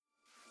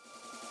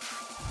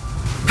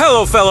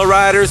Hello, fellow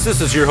riders.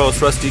 This is your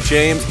host, Rusty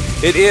James.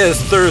 It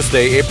is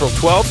Thursday, April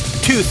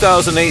 12th,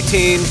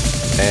 2018,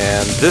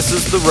 and this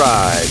is The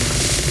Ride.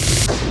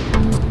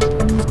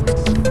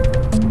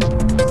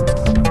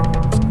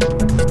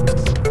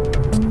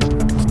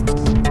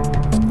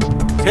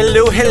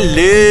 Hello.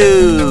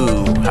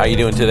 How you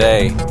doing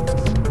today?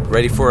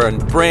 Ready for a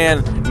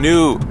brand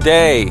new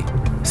day.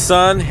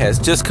 Sun has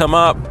just come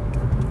up.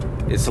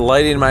 It's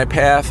lighting my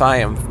path. I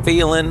am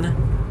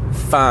feeling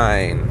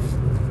fine.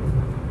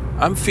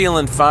 I'm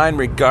feeling fine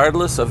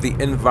regardless of the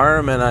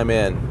environment I'm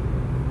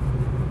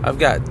in. I've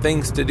got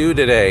things to do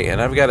today,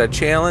 and I've got a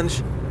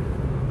challenge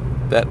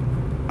that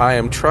I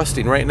am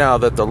trusting right now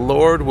that the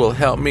Lord will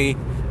help me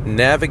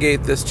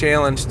navigate this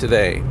challenge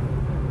today.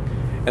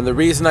 And the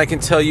reason I can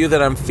tell you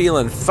that I'm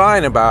feeling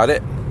fine about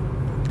it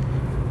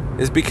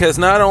is because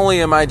not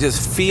only am I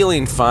just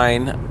feeling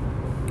fine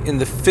in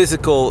the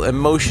physical,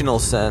 emotional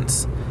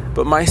sense,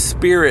 but my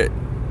spirit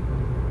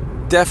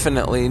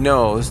definitely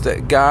knows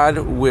that God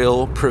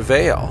will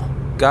prevail.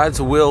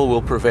 God's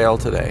will prevail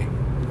today.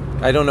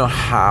 I don't know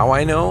how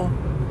I know.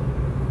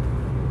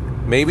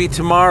 Maybe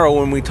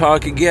tomorrow when we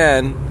talk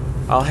again,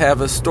 I'll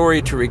have a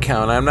story to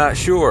recount. I'm not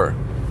sure.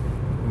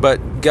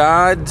 But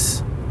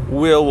God's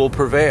will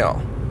prevail.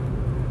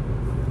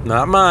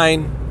 Not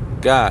mine,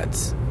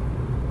 God's.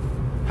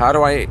 How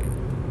do I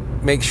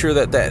make sure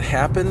that that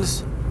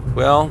happens?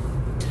 Well,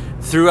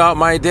 throughout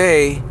my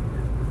day,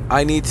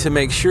 I need to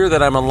make sure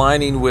that I'm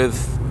aligning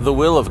with the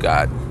will of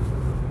God.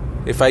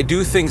 If I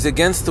do things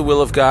against the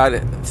will of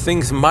God,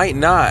 things might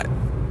not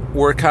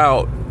work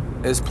out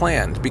as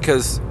planned.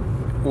 Because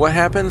what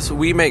happens?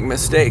 We make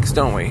mistakes,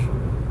 don't we?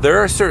 There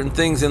are certain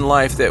things in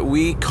life that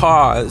we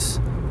cause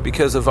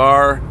because of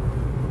our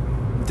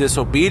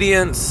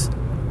disobedience,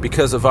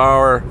 because of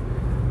our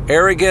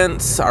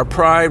arrogance, our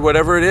pride,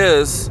 whatever it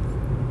is.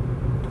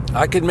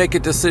 I could make a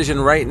decision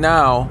right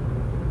now,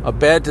 a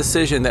bad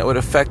decision that would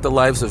affect the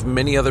lives of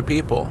many other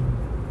people.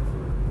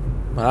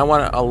 But I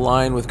want to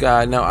align with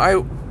God. Now,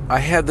 I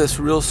had this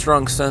real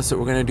strong sense that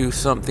we're going to do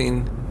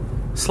something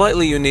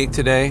slightly unique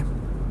today.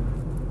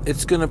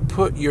 It's going to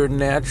put your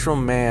natural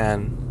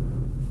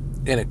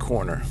man in a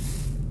corner.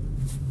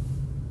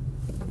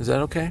 Is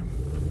that okay?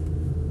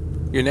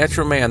 Your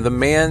natural man, the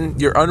man,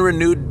 your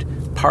unrenewed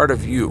part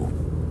of you,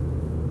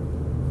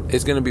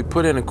 is going to be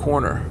put in a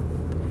corner.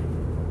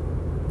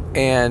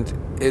 And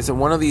it's in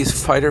one of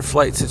these fight or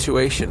flight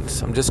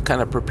situations. I'm just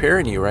kind of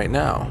preparing you right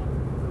now.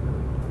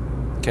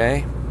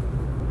 Okay?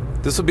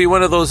 This will be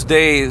one of those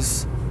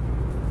days,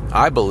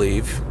 I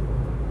believe,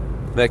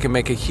 that can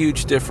make a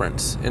huge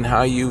difference in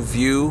how you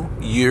view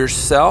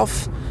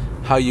yourself,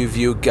 how you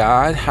view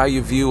God, how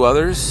you view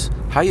others,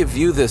 how you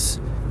view this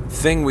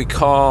thing we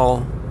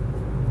call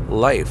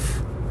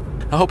life.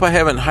 I hope I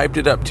haven't hyped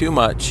it up too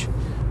much.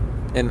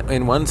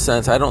 In one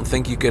sense, I don't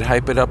think you could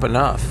hype it up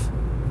enough,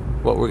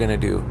 what we're going to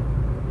do.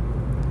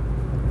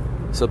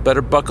 So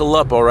better buckle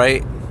up, all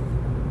right?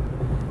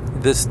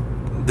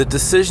 The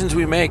decisions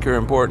we make are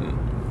important.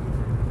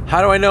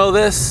 How do I know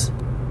this?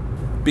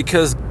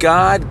 Because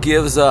God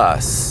gives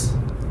us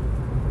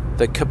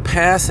the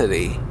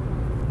capacity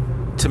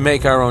to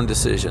make our own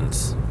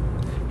decisions.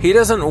 He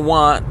doesn't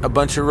want a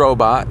bunch of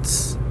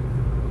robots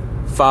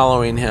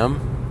following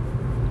him.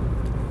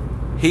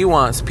 He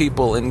wants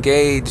people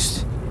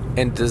engaged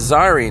and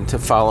desiring to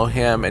follow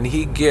him, and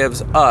he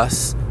gives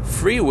us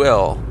free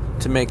will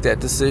to make that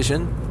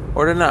decision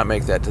or to not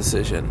make that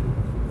decision.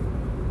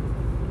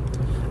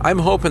 I'm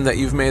hoping that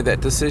you've made that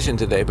decision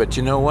today, but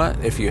you know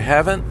what? If you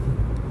haven't,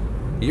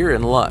 you're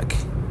in luck.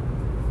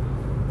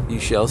 You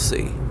shall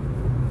see.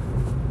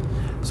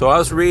 So I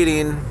was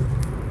reading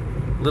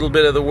a little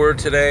bit of the Word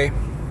today.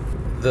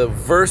 The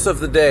verse of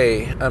the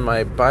day on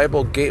my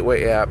Bible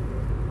Gateway app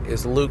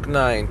is Luke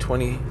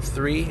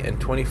 9:23 and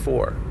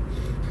 24.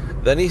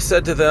 Then he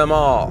said to them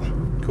all,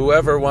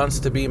 "Whoever wants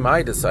to be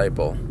my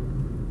disciple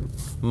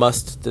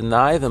must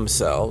deny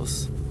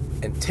themselves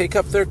and take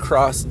up their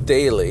cross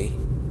daily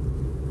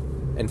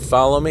and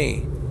follow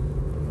me.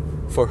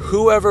 For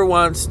whoever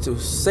wants to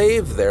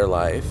save their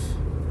life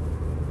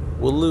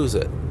will lose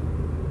it.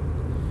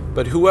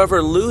 But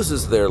whoever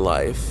loses their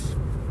life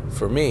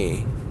for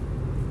me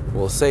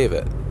will save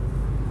it."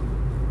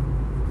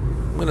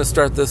 I'm going to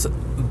start this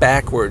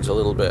backwards a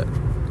little bit.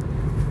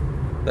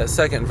 That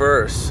second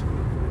verse.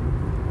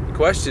 The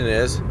question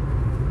is,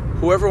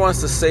 whoever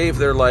wants to save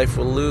their life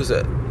will lose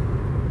it,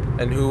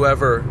 and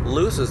whoever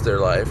loses their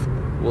life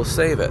will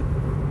save it.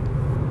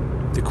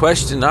 The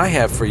question I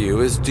have for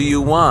you is, do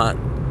you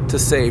want to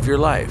save your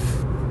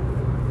life?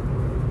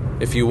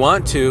 If you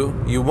want to,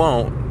 you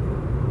won't.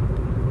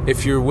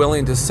 If you're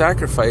willing to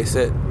sacrifice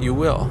it, you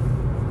will.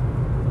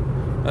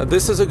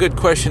 This is a good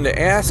question to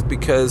ask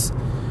because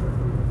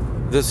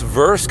this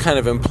verse kind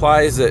of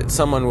implies that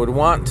someone would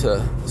want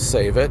to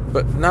save it,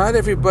 but not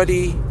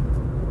everybody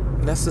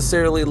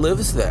necessarily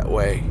lives that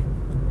way.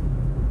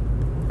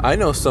 I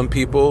know some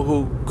people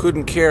who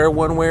couldn't care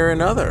one way or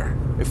another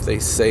if they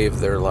saved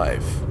their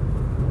life.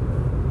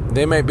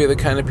 They might be the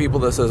kind of people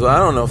that says, well, I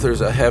don't know if there's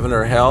a heaven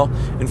or hell.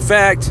 In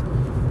fact,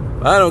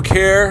 I don't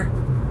care,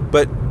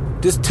 but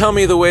just tell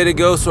me the way to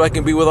go so I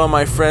can be with all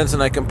my friends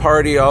and I can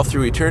party all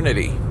through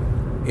eternity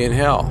in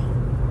hell.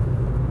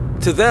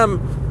 To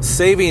them,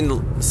 saving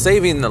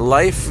the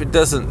life, it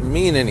doesn't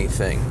mean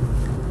anything.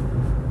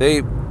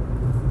 They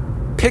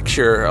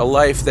picture a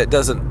life that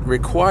doesn't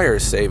require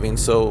saving,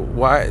 so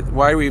why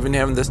are we even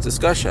having this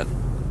discussion?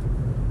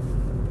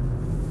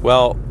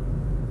 Well,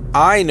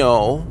 I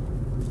know,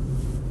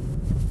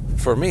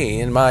 for me,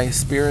 in my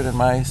spirit and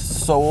my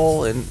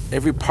soul and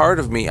every part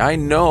of me, I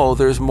know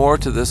there's more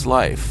to this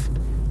life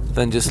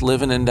than just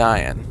living and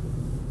dying.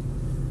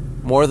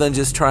 More than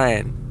just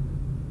trying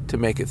to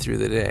make it through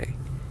the day.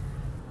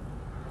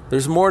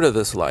 There's more to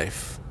this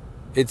life.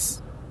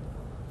 It's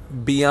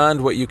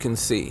beyond what you can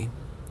see.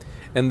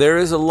 And there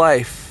is a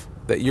life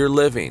that you're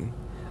living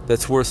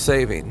that's worth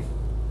saving.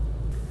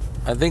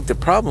 I think the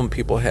problem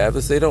people have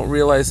is they don't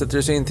realize that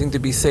there's anything to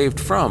be saved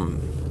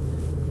from.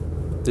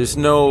 There's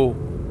no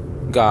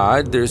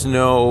God, there's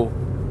no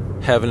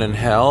heaven and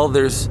hell,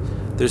 there's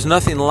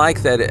nothing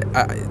like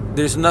that.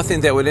 There's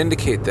nothing that would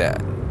indicate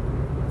that.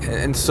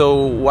 And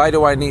so why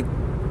do I need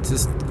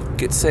to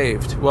get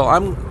saved? Well,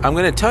 I'm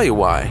going to tell you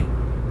why.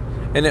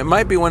 And it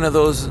might be one of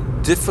those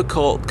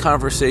difficult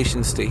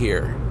conversations to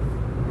hear.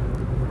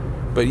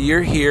 But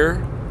you're here,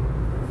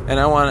 and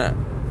I want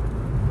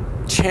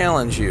to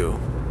challenge you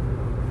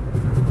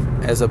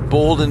as a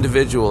bold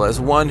individual, as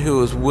one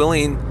who is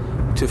willing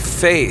to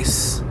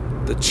face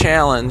the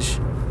challenge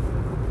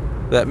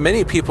that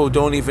many people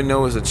don't even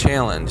know is a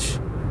challenge.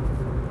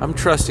 I'm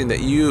trusting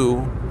that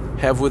you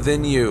have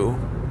within you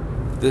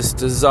this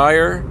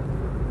desire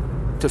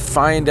to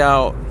find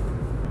out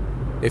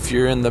if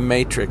you're in the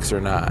Matrix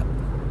or not.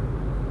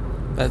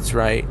 That's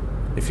right.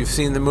 If you've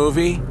seen the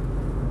movie,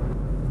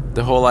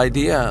 the whole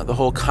idea, the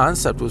whole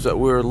concept was that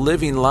we were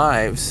living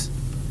lives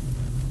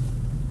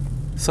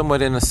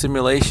somewhat in a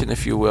simulation,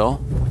 if you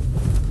will.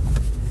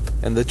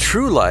 And the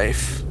true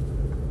life,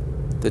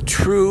 the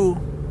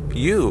true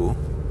you,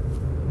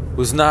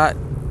 was not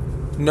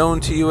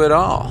known to you at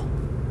all,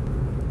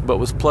 but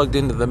was plugged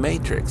into the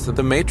Matrix. So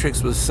the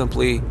Matrix was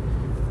simply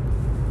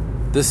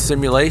this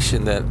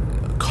simulation that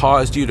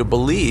caused you to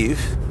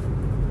believe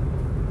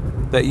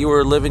that you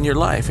were living your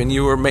life and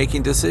you were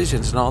making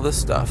decisions and all this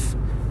stuff.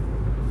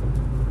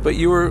 But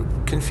you were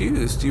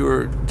confused, you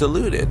were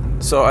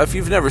deluded. So if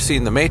you've never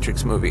seen the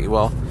Matrix movie,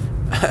 well,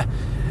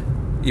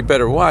 you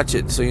better watch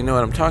it so you know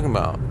what I'm talking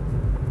about.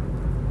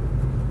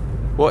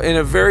 Well, in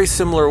a very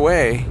similar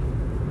way,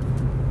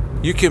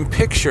 you can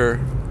picture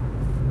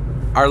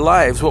our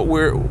lives,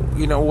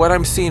 what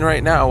I'm seeing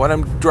right now, what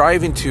I'm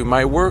driving to,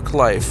 my work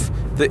life,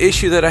 the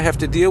issue that I have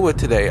to deal with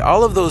today.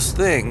 All of those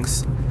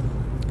things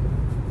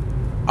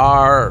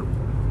are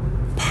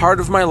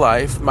part of my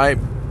life, my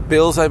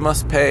bills I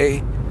must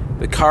pay,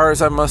 the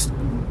cars I must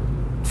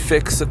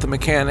fix at the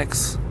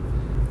mechanics,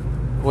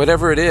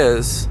 whatever it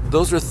is.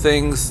 Those are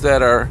things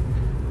that are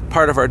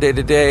part of our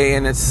day-to-day,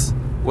 and it's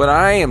what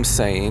I am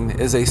saying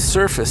is a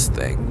surface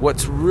thing.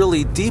 What's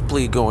really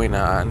deeply going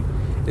on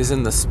is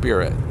in the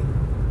spirit,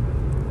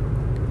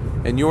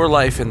 and your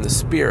life in the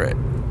spirit,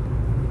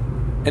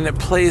 and it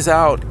plays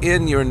out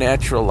in your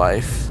natural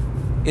life,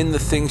 in the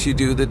things you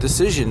do, the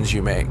decisions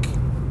you make.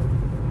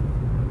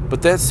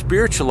 But that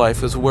spiritual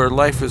life is where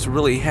life is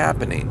really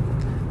happening.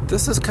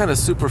 This is kind of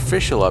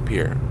superficial up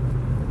here.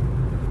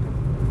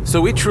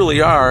 So we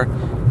truly are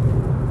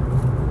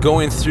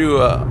going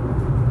through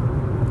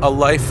a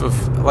life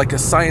of like a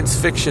science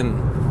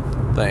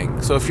fiction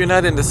thing. So if you're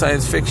not into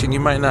science fiction, you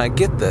might not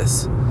get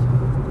this.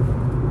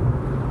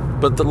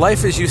 But the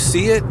life as you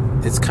see it,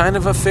 it's kind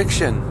of a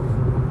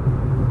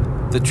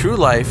fiction. The true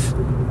life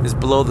is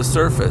below the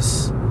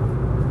surface.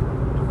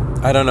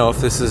 I don't know if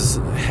this is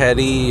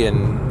heady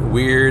and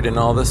weird and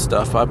all this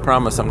stuff. I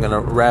promise I'm going to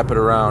wrap it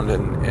around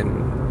and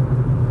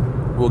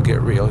we'll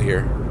get real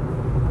here.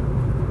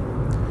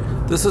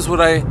 This is what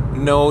I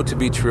know to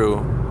be true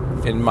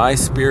in my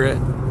spirit,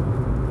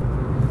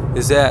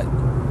 is that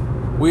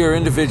we are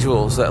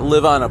individuals that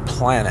live on a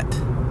planet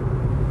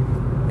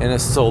in a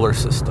solar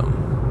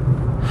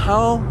system.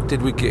 How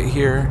did we get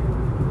here?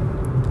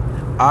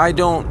 I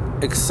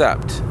don't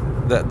accept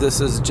that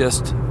this is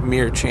just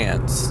mere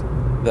chance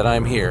that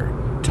I'm here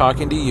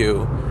talking to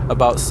you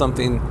about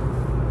something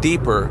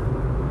deeper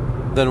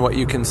than what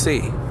you can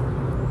see.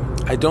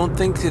 I don't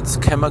think it's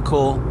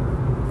chemical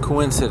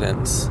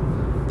coincidence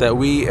that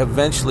we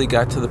eventually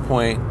got to the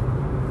point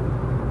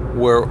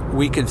where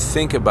we could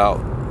think about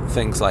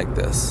things like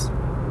this.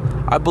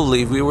 I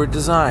believe we were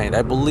designed.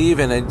 I believe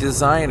in a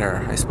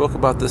designer. I spoke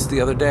about this the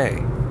other day.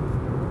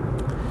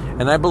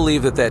 And I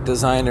believe that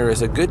designer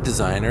is a good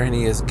designer, and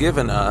he has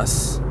given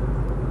us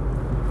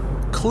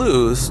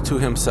clues to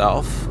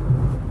himself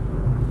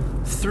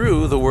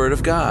through the Word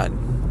of God.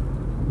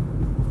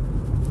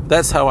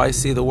 That's how I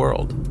see the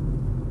world.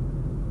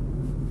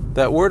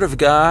 That Word of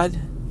God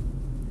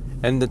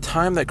and the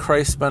time that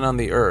Christ spent on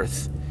the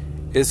earth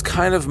is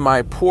kind of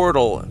my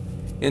portal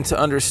into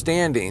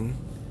understanding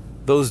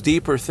those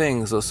deeper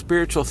things, those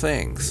spiritual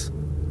things.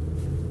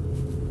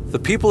 The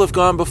people have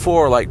gone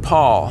before, like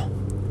Paul,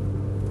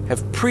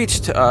 have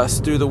preached to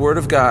us through the Word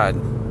of God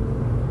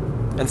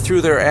and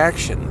through their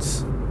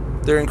actions,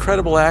 their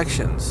incredible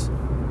actions,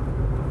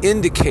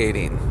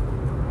 indicating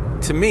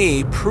to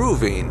me,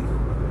 proving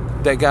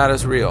that God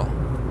is real,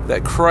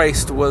 that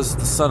Christ was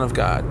the Son of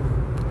God,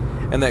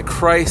 and that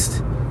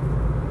Christ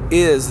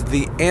is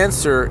the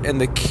answer and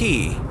the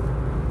key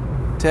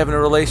to having a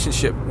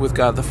relationship with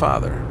God the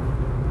Father.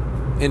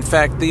 In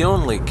fact, the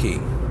only key.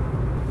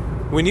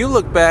 When you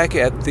look back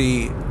at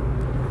the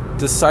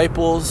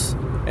disciples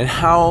and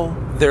how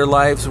their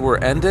lives were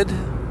ended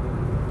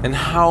and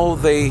how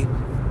they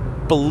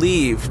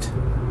believed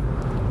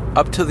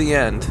up to the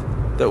end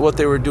that what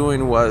they were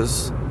doing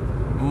was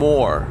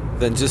more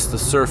than just the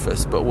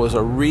surface, but was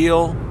a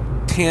real,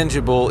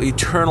 tangible,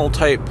 eternal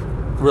type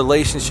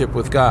relationship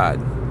with God,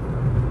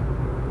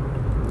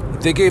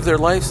 they gave their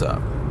lives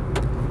up.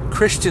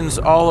 Christians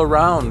all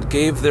around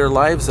gave their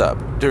lives up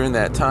during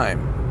that time.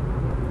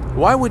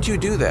 Why would you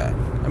do that?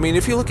 I mean,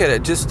 if you look at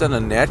it just in a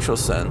natural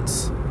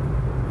sense,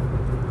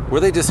 were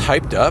they just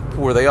hyped up?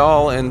 Were they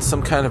all in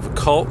some kind of a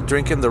cult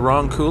drinking the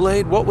wrong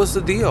Kool-Aid? What was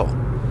the deal?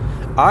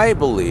 I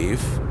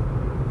believe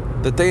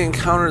that they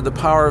encountered the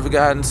power of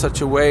God in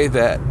such a way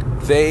that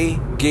they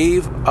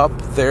gave up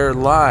their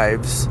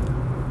lives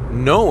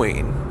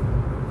knowing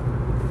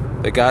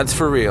that God's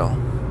for real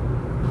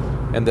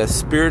and the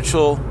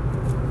spiritual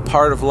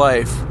part of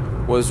life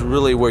was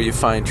really where you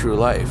find true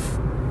life.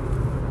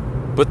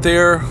 But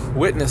they're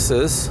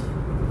witnesses.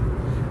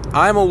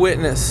 I'm a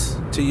witness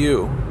to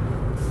you.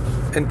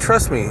 And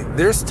trust me,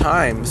 there's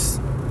times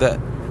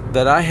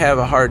that I have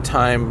a hard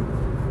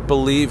time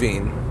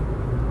believing.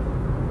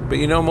 But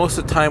you know, most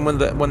of the time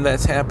when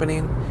that's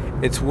happening,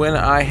 it's when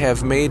I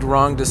have made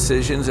wrong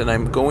decisions and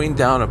I'm going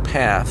down a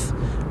path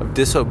of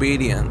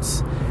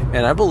disobedience.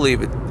 And I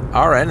believe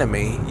our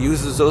enemy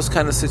uses those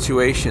kind of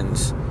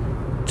situations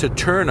to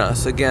turn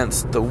us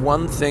against the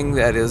one thing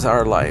that is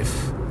our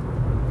life.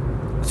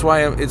 That's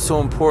why it's so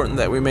important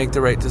that we make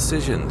the right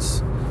decisions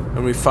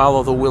and we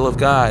follow the will of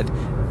God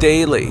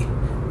daily.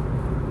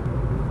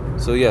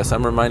 So yes,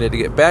 I'm reminded to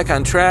get back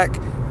on track.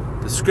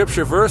 The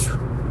scripture verse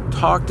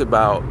talked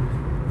about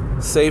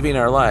saving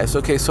our lives.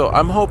 Okay, so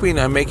I'm hoping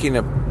I'm making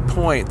a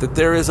point that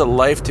there is a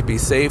life to be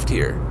saved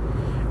here.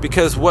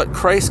 Because what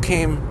Christ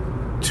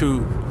came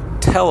to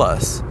tell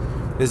us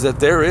is that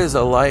there is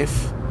a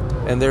life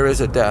and there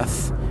is a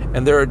death.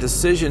 And there are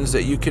decisions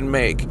that you can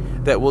make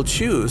that will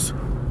choose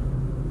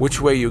which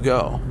way you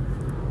go.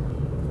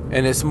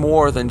 And it's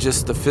more than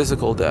just the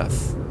physical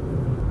death.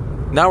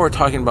 Now we're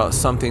talking about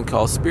something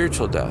called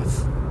spiritual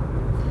death.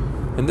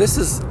 And this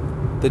is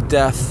the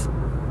death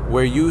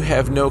where you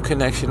have no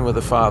connection with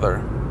the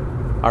Father,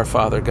 our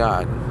Father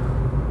God.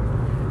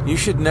 You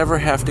should never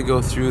have to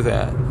go through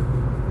that.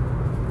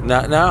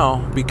 Not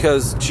now,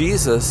 because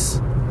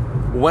Jesus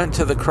went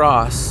to the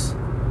cross.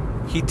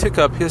 He took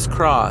up his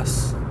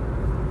cross,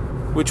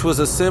 which was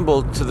a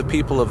symbol to the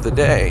people of the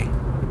day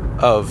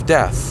of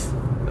death.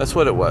 That's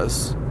what it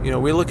was. You know,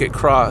 we look at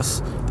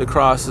the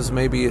cross as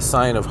maybe a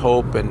sign of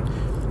hope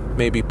and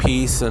maybe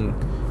peace and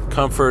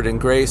comfort and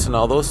grace and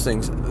all those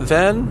things.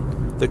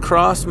 Then the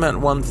cross meant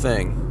one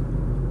thing: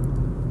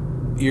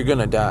 you're going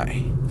to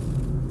die.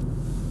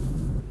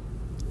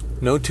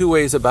 No two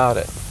ways about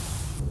it.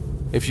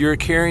 If you were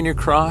carrying your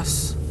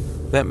cross,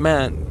 that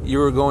meant you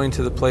were going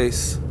to the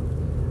place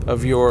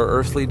of your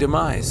earthly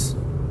demise.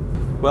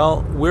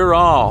 Well, we're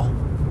all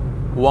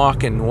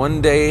walking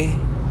one day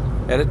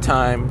at a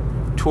time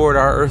toward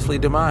our earthly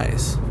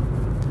demise.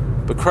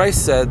 But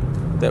Christ said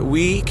that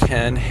we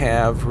can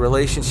have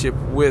relationship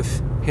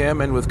with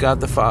Him and with God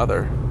the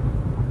Father,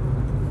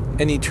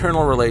 an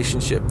eternal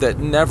relationship that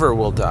never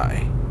will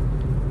die,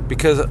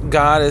 because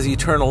God is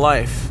eternal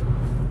life.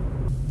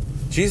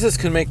 Jesus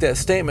can make that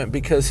statement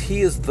because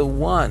He is the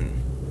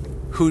one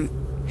who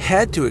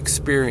had to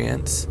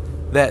experience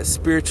that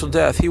spiritual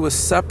death. He was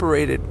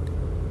separated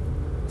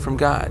from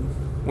God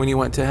when He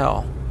went to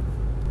hell.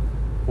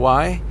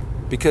 Why?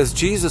 Because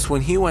Jesus,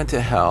 when He went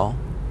to hell,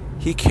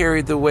 He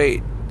carried the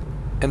weight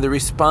and the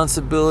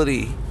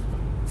responsibility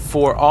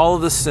for all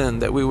of the sin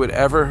that we would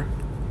ever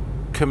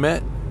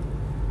commit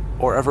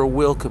or ever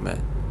will commit.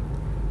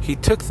 He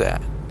took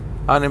that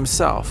on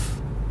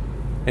Himself,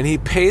 and He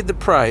paid the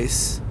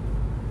price,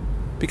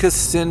 because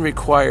sin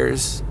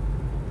requires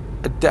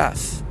a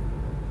death.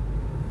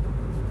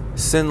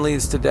 Sin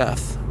leads to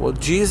death. Well,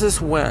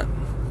 Jesus went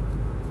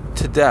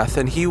to death,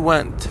 and He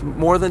went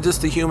more than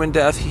just a human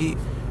death.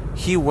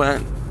 He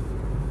went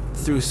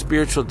through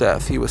spiritual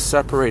death. He was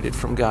separated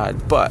from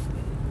God. But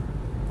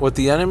what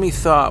the enemy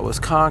thought was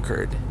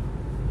conquered,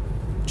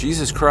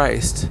 Jesus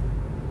Christ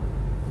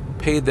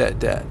paid that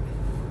debt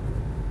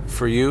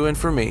for you and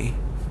for me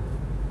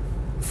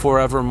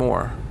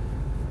forevermore.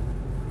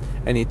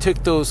 And He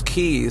took those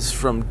keys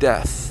from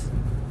death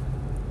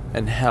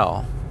and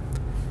hell,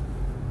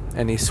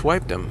 and He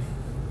swiped them.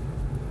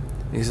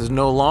 He says,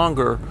 no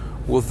longer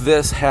will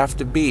this have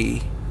to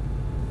be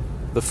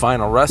the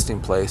final resting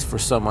place for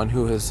someone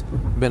who has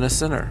been a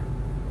sinner.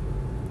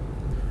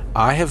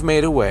 I have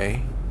made a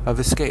way of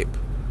escape.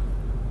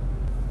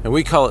 And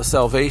we call it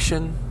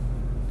salvation.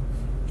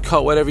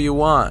 call it whatever you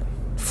want.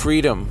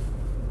 Freedom.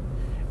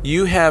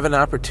 You have an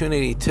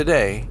opportunity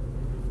today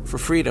for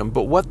freedom.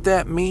 But what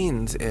that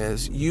means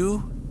is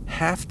you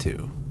have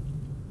to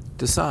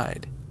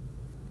decide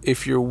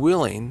if you're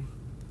willing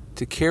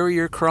to carry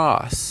your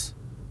cross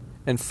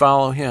and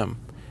follow him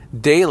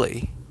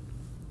daily.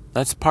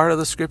 That's part of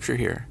the scripture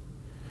here.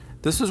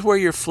 This is where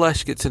your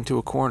flesh gets into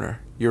a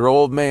corner, your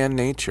old man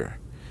nature.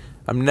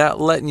 I'm not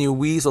letting you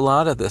weasel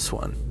out of this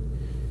one.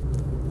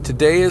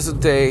 Today is a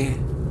day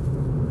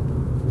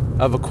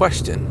of a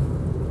question.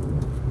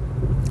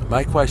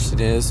 My question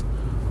is,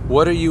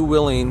 what are you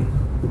willing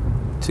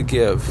to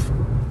give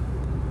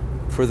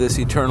for this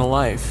eternal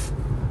life?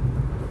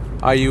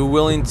 Are you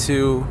willing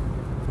to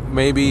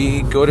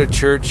maybe go to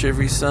church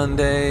every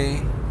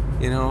Sunday?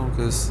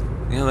 Because,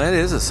 that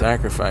is a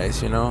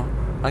sacrifice,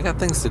 I got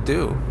things to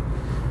do.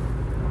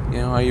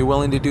 Are you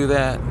willing to do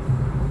that?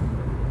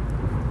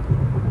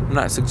 I'm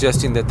not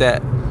suggesting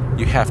that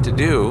you have to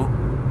do,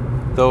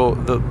 though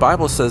the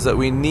Bible says that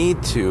we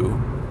need to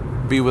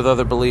be with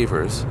other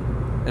believers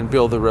and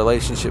build a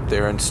relationship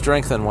there and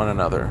strengthen one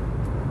another.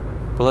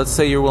 But let's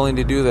say you're willing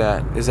to do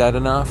that. Is that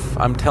enough?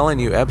 I'm telling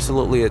you,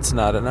 absolutely it's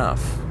not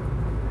enough.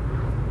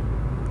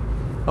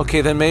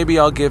 Okay, then maybe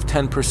I'll give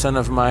 10%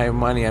 of my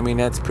money. I mean,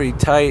 that's pretty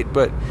tight,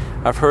 but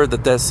I've heard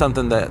that that's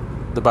something that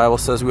the Bible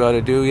says we ought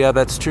to do. Yeah,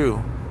 that's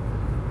true.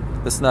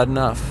 That's not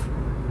enough.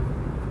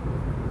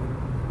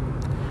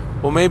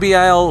 Well, maybe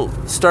I'll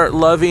start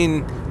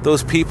loving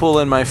those people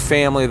in my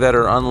family that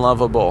are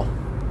unlovable.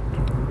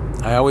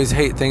 I always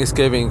hate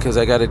Thanksgiving because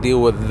I got to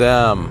deal with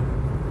them.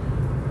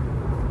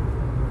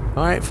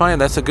 All right, fine.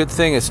 That's a good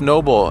thing. It's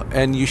noble,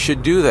 and you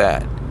should do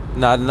that.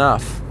 Not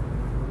enough.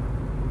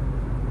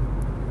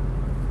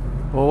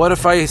 Well, what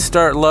if I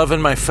start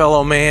loving my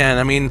fellow man?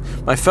 I mean,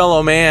 my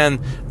fellow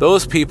man,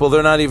 those people,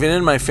 they're not even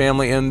in my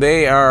family, and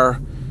they are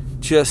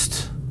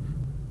just...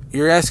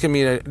 You're asking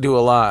me to do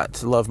a lot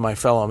to love my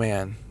fellow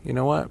man. You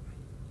know what?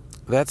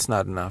 That's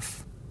not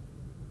enough.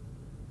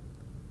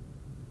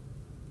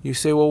 You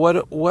say, well,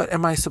 what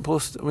am I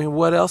supposed to...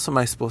 what else am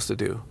I supposed to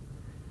do?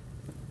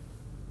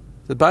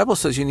 The Bible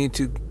says you need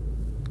to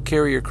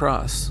carry your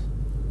cross.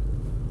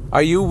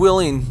 Are you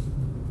willing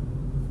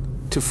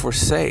to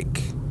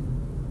forsake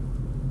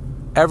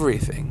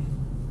everything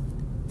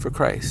for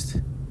Christ?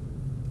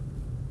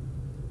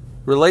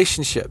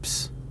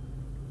 Relationships.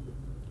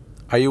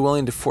 Are you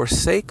willing to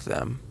forsake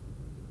them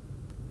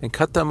and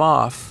cut them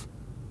off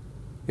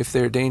if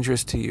they're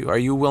dangerous to you? Are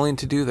you willing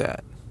to do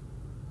that?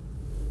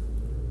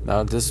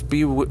 Now, just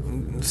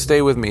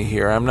stay with me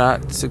here. I'm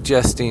not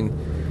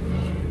suggesting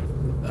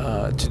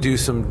to do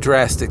some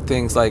drastic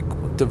things like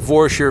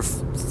divorce your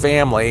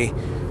family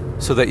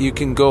so that you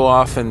can go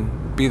off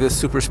and be this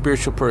super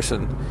spiritual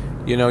person.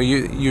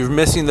 You're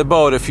missing the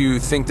boat if you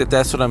think that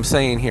that's what I'm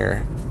saying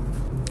here.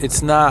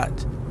 It's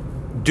not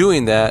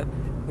doing that.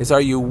 It's, are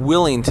you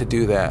willing to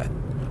do that?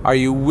 Are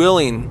you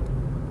willing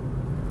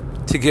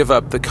to give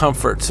up the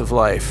comforts of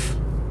life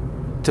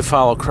to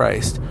follow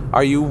Christ?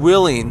 Are you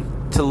willing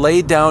to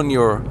lay down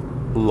your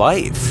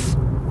life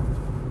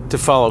to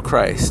follow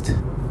Christ?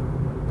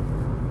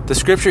 The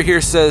scripture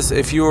here says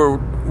if you are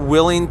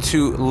willing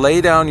to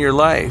lay down your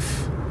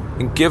life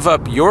and give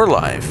up your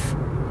life,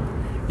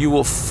 you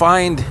will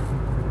find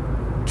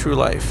true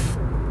life.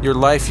 Your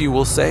life you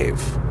will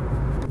save.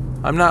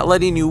 I'm not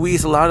letting you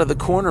weasel out of the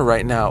corner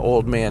right now,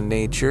 old man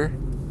nature.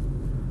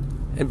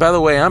 And by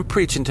the way, I'm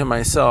preaching to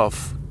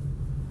myself.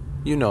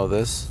 You know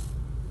this.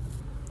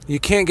 You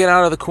can't get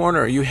out of the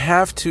corner. You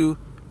have to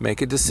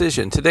make a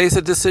decision. Today's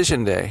a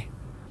decision day.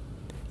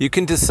 You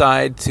can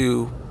decide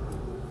to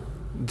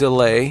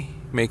delay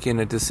making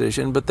a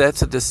decision, but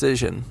that's a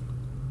decision.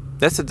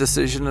 That's a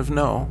decision of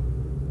no.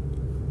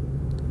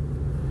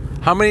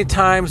 How many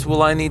times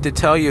will I need to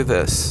tell you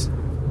this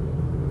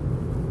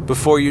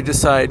before you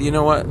decide, you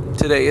know what,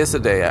 today is the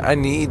day. I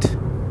need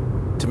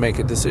to make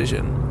a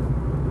decision.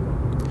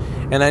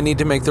 And I need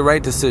to make the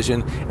right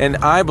decision. And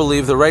I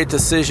believe the right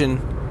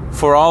decision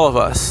for all of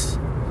us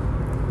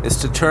is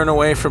to turn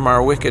away from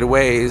our wicked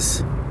ways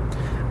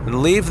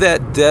and leave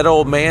that dead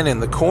old man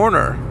in the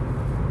corner.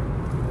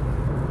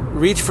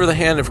 Reach for the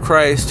hand of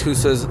Christ who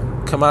says,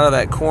 come out of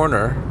that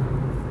corner.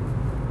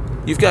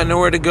 You've got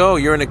nowhere to go.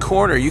 You're in a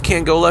corner. You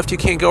can't go left. You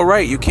can't go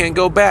right. You can't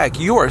go back.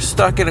 You are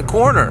stuck in a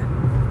corner.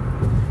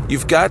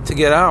 You've got to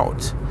get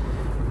out.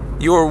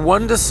 Your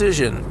one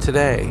decision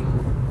today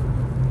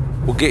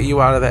will get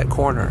you out of that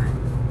corner.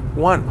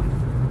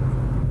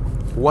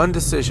 One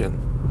decision.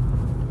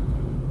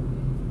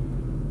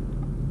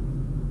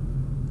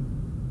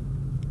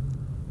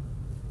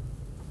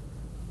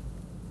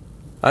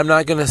 I'm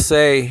not going to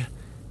say,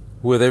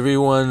 with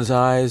everyone's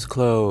eyes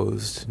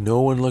closed,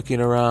 no one looking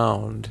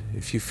around,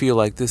 if you feel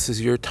like this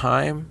is your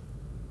time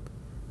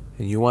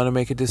and you want to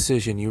make a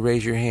decision, you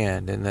raise your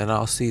hand and then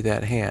I'll see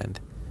that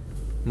hand.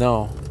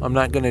 No, I'm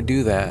not going to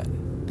do that.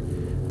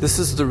 This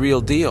is the real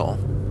deal.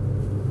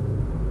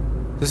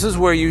 This is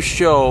where you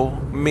show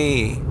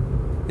me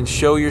and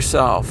show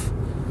yourself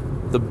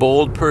the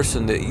bold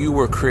person that you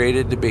were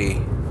created to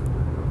be.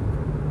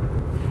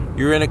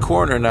 You're in a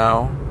corner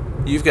now.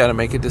 you've got to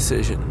make a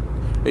decision.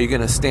 Are you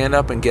going to stand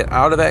up and get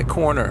out of that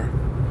corner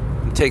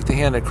and take the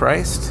hand of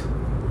Christ?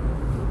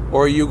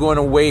 Or are you going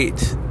to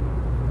wait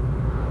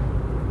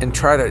and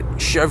try to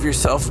shove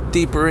yourself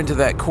deeper into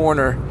that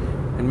corner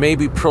and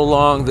maybe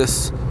prolong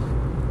this,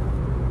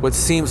 what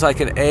seems like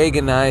an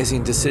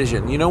agonizing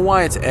decision? You know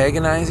why it's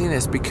agonizing?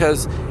 It's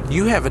because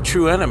you have a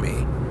true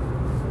enemy.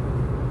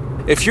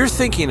 If you're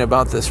thinking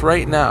about this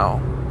right now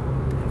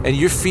and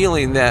you're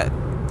feeling that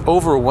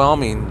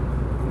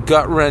overwhelming,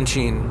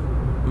 gut-wrenching,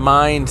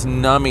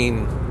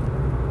 mind-numbing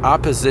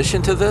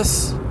opposition to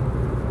this,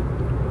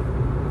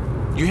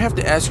 you have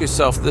to ask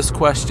yourself this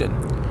question.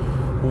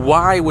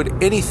 Why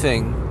would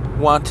anything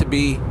want to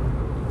be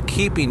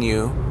keeping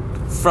you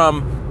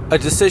from a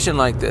decision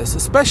like this?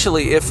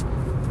 Especially if,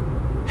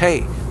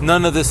 hey,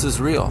 none of this is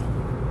real.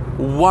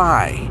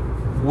 Why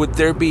would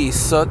there be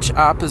such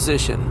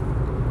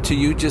opposition to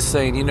you just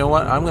saying, you know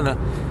what, I'm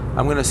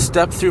gonna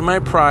step through my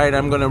pride,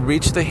 I'm gonna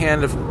reach the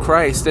hand of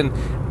Christ, and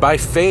by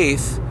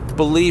faith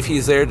believe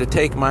He's there to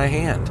take my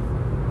hand?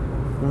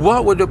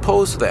 What would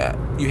oppose that?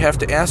 You have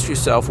to ask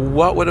yourself,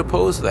 what would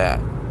oppose that?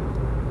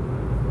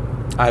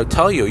 I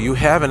tell you, you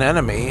have an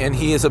enemy, and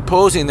he is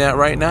opposing that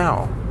right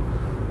now.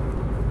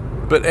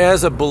 But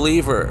as a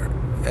believer,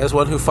 as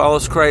one who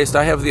follows Christ,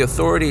 I have the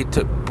authority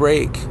to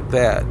break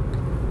that.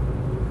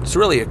 It's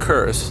really a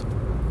curse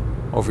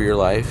over your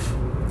life.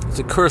 It's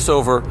a curse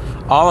over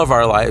all of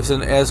our lives.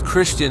 And as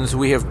Christians,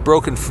 we have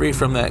broken free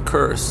from that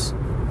curse.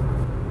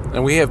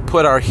 And we have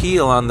put our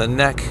heel on the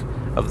neck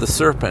of the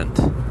serpent.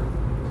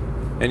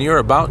 And you're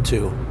about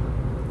to.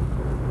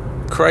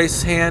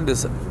 Christ's hand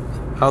is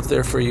out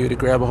there for you to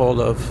grab a hold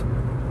of.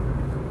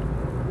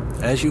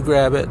 As you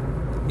grab it,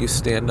 you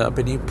stand up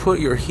and you put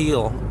your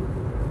heel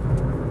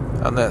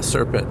on that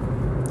serpent.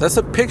 That's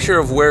a picture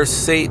of where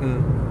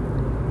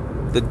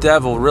Satan, the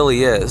devil,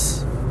 really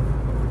is.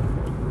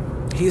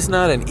 He's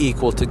not an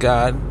equal to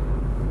God.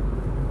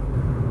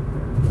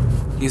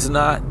 He's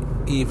not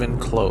even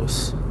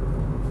close.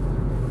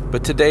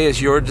 But today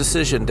is your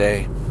decision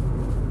day.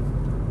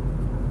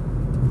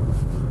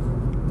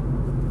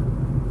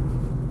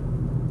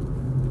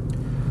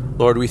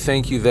 Lord, we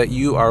thank you that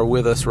you are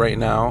with us right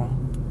now.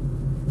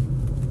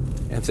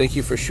 And thank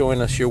you for showing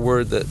us your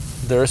word that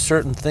there are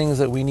certain things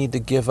that we need to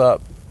give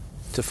up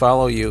to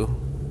follow you.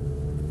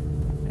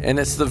 And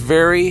it's the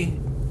very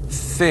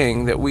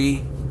thing that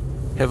we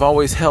have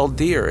always held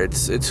dear.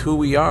 It's who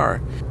we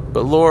are.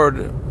 But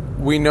Lord,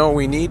 we know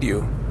we need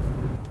you.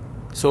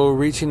 So we're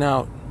reaching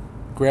out,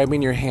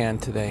 grabbing your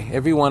hand today.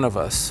 Every one of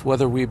us,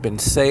 whether we've been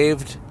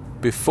saved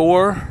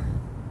before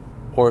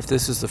or if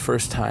this is the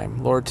first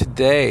time. Lord,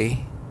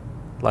 today,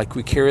 like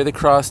we carry the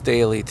cross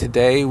daily,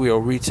 today we will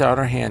reach out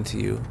our hand to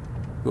you.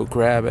 We'll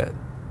grab it.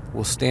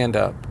 We'll stand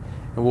up.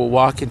 And we'll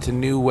walk into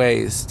new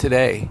ways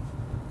today.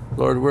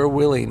 Lord, we're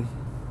willing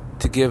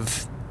to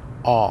give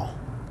all.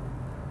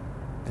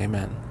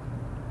 Amen.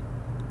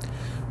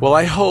 Well,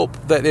 I hope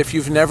that if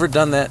you've never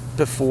done that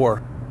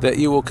before, that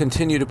you will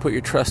continue to put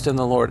your trust in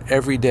the Lord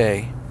every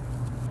day.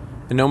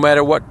 And no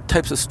matter what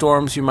types of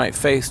storms you might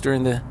face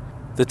during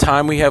the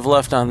time we have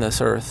left on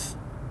this earth,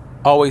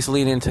 always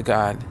lean into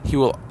God. He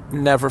will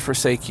never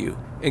forsake you.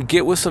 And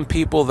get with some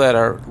people that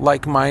are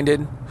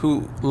like-minded,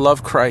 who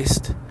love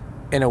Christ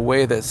in a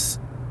way that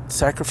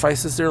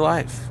sacrifices their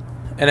life.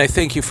 And I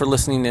thank you for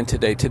listening in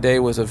today. Today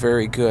was a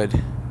very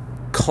good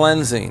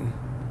cleansing.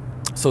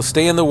 So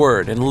stay in the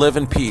Word and live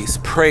in peace.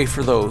 Pray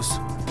for those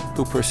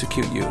who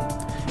persecute you.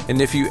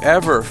 And if you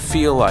ever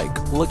feel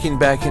like looking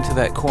back into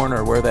that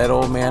corner where that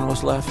old man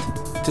was left,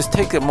 just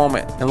take a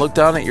moment and look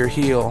down at your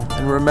heel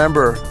and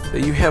remember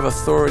that you have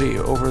authority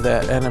over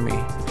that enemy.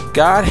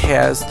 God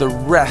has the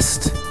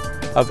rest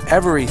of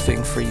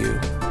everything for you.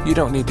 You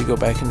don't need to go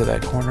back into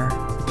that corner.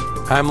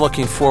 I'm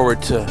looking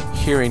forward to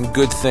hearing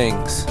good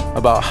things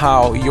about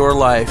how your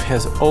life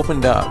has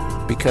opened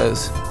up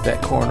because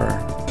that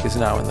corner is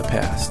now in the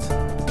past.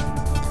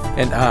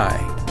 And I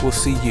will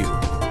see you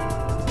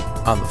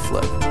on the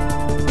flip.